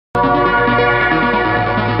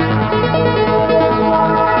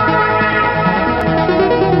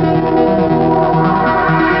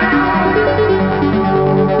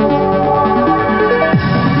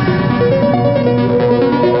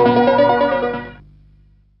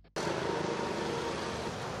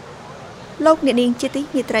លោកអ្នកនាងជាទី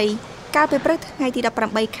មេត្រីកាលពីព្រឹកថ្ងៃទី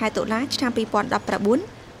18ខែតុលាឆ្នាំ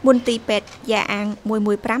2019មន្ទីរពេទ្យយ៉ាអាង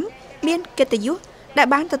115មានកិត្តិយសដែល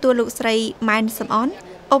បានទទួលលោកស្រីម៉ែនសំអន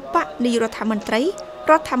ឧបនាយករដ្ឋមន្ត្រី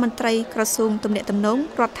ក្រសួងទំនាក់ទំនង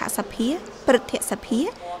រដ្ឋសភាព្រឹទ្ធសភា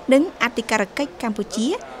និងអធិការកិច្ចកម្ពុជា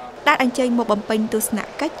ដែលអញ្ជើញមកបំពេញទស្សន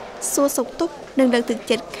កិច្ចសួរសុខទុក្ខនិងលើកទឹក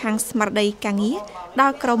ចិត្តខាងស្មារតីការងារដ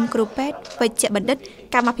ល់ក្រុមគ្រូពេទ្យវេជ្ជបណ្ឌិត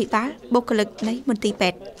កម្មាភិបាលបុគ្គលិកនៃមន្ទីរ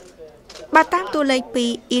ពេទ្យបើតាមតួលេខពី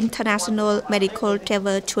International Medical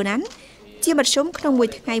Travel Tuấn ជាមធ្យមក្នុងមួយ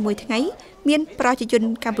ថ្ងៃមានប្រជាជន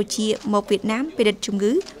កម្ពុជាមកវៀតណាមពិនិត្យជំ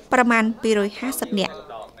ងឺប្រមាណ250នាក់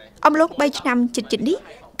អំឡុង3ឆ្នាំជិតនេះ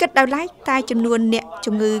គិតដោយឡែកតែចំនួនអ្នក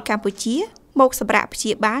ជំងឺកម្ពុជាមកសម្រាប់ព្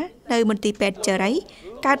យាបាលនៅមន្ទីរពេទ្យចរី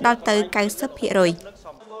កើតដល់ទៅ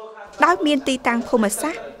 90% ដោយមានទីតាំងភូមិសា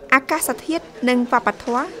ស្ត្រអាកាសធាតុនិងវប្បធ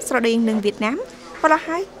ម៌ស្រដៀងនឹងវៀតណាមប៉ុន្តែ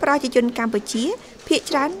ហើយប្រជាជនកម្ពុជាភាគ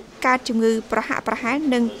ច្រើនកើតជំងឺប្រហាក់ប្រហែល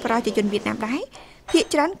នឹងប្រជាជនវៀតណាមដែរភាគ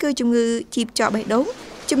ច្រើនគឺជំងឺជីបចក់បេះដូង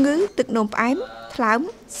ជំងឺទឹកនោមផ្អែមថ្លើម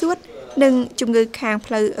សួតនិងជំងឺខាង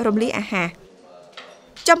ផ្លូវរំលាយអាហារ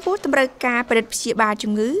ចំពោះតម្រូវការផលិតព្យាបាល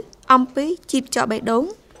ជំងឺអំពីជីបចក់បេះដូង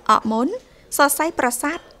អរម៉ូនសរសៃប្រ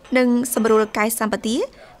សាទនិងសម្រួលកាយសម្បទា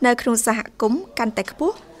នៅក្នុងសហគមន៍កាន់តែខ្ព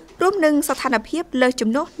ស់រួមនឹងស្ថានភាពលើសចំ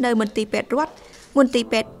ណុះនៅមន្ទីរពេទ្យរដ្ឋមន្ទីរ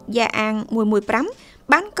ពេទ្យយ៉ាអាង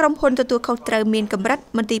115បានក្រុមហ៊ុនទទួលខុសត្រូវមានកម្រិត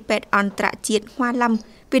មន្ទីរពេទ្យអន្តរជាតិហួាឡំ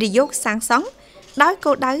វិនិយោគសាងសង់ដោយ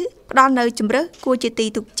គោលដៅផ្ដល់នូវជំរើសគួរជាទី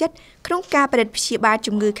ទុកចិត្តក្នុងការផលិតព្យាបាល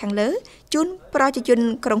ជំងឺខាងលើជូនប្រជាជន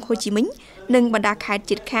ក្រុងហូជីមិញនិងបណ្ដាខេត្ត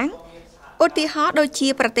ជិតខាងឧទាហរណ៍ដូចជា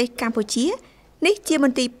ប្រទេសកម្ពុជានេះជាម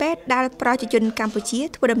ន្ទីរពេទ្យដែលប្រជាជនកម្ពុជា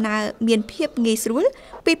ធ្វើដំណើរមានភាពងាយស្រួល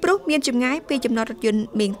ពីព្រោះមានចម្ងាយពីចំណតរថយន្ត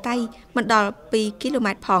មេងតៃមិនដល់2គីឡូ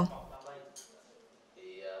ម៉ែត្រផង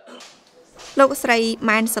លោកស្រី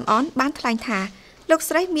ម៉ែនសំអនបានថ្លែងថាលោក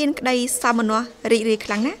ស្រីមានក្តីសោមនស្សរីករាយ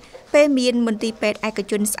ខ្លាំងណាស់ពេលមានមន្ទីរពេទ្យឯក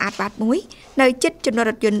ជនស្អាតបាតមួយនៅជិតចំណត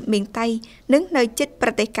រថយន្តមេងតៃនិងនៅជិតប្រ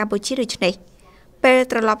ទេសកម្ពុជាដូចនេះពេល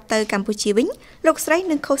ត្រឡប់ទៅកម្ពុជាវិញលោកស្រី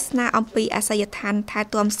នឹងឃោសនាអំពីអាសយដ្ឋានថែ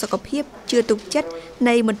ទាំសុខភាពជឿទុកចិត្ត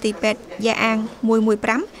នៃមន្ទីរពេទ្យយ៉ាអាង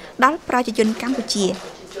115ដល់ប្រជាជនកម្ពុជា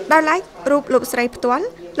ដោយឡែករូបលោកស្រីផ្ទាល់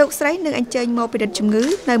លោកស្រីនឹងអញ្ជើញមកពិនិត្យជំងឺ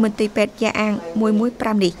នៅមន្ទីរពេទ្យយ៉ាអាង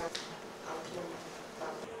115នេះ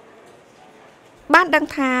បានដឹង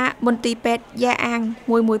ថាមន្ទីរពេទ្យយ៉ាអាង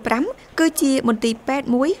115គឺជាមន្ទីរពេទ្យ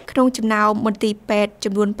មួយក្នុងចំណោមមន្ទីរពេទ្យ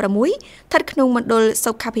ចំនួន6ស្ថិតក្នុងមណ្ឌល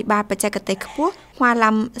សុខាភិបាលបច្ចេកទេសខ្ពស់ហួា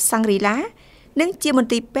ឡំសង្រីឡានិងជាមន្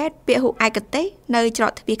ទីរពេទ្យពហុឯកទេសនៅច្រ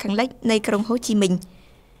កទ្វារខាងលិចនៃក្រុងហូជីមិញ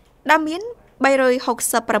ដែលមាន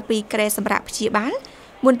367គ្រែសម្រាប់ព្យាបាល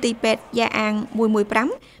មន្ទីរពេទ្យយ៉ាអាង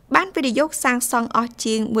115បានវិនិយោគសាងសង់អស់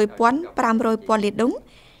ជាង 1,500 ពាន់លានដុល្លា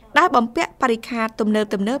រដែលបំពាក់បរិក្ខារទំនើ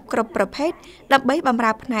បគ្រប់ប្រភេទដើម្បីបម្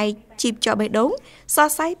រើផ្នែកជីបចក់បេះដូងសរ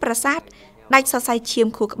សៃប្រសាទដាច់សរសៃឈាម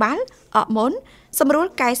ខួរក្បាលអរម៉ូនសម្រួល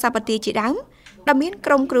កាយសម្បទាជាដើមដែលមាន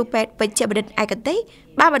ក្រុមគ្រូពេទ្យវេជ្ជបណ្ឌិតឯកទេស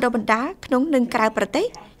បានបណ្ដុះបណ្ដាលក្នុងនិងក្រៅប្រទេស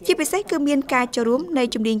ជាពិសេសគឺមានការចូលរួមនៃ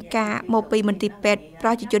ជំនាញការមកពីមន្ទីរពេទ្យប្រ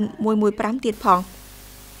ជាជន115ទៀតផង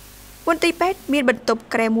មន្ទីរពេទ្យមានបន្ទប់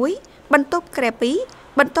ក្រែ1បន្ទប់ក្រែ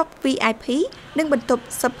2បន្ទប់ VIP និងបន្ទប់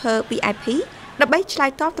Super VIPដើម្បីឆ្លើ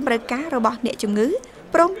យតបតម្រូវការរបស់អ្នកជំងឺ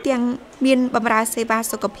ព្រមទាំងមានបម្រើសេវា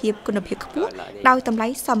សុខភាពគុណភាពខ្ពស់ដោយតម្លៃ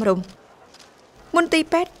សមរម្យមន្ទីរ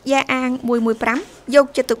ពេទ្យយ៉ាអាង115យក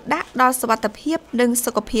ចិត្តទុកដាក់ដល់សុវត្ថិភាពនិង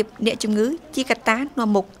សុខភាពអ្នកជំងឺជាកត្តានាំ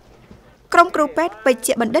មុខក្រុមគ្រូពេទ្យវេជ្ជ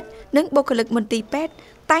បណ្ឌិតនិងបុគ្គលិកមន្ទីរពេទ្យ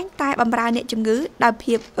តែងតែបម្រើអ្នកជំងឺដោយ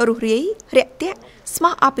ភាពរុះរាយរាក់ទាក់ស្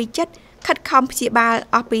មោះអស់ពីចិត្តខិតខំព្យាបាល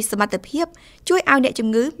អស់ពីសមត្ថភាពជួយឲ្យអ្នកជំ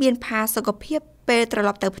ងឺមានផាសុខភាពពេលត្រឡ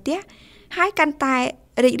ប់ទៅផ្ទះហើយកាន់តែ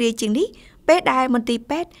រីករាយជាងនេះពេលដែលមន្ទីរ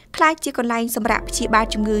ពេទ្យក្លាយជាកន្លែងសម្រាប់ព្យាបាល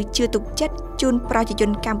ជំងឺជឿទុកចិត្តជូនប្រជាជន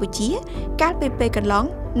កម្ពុជាកាលពីពេលកន្លង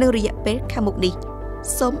និងរយៈពេលខាងមុខនេះ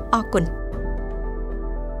សូមអរគុណ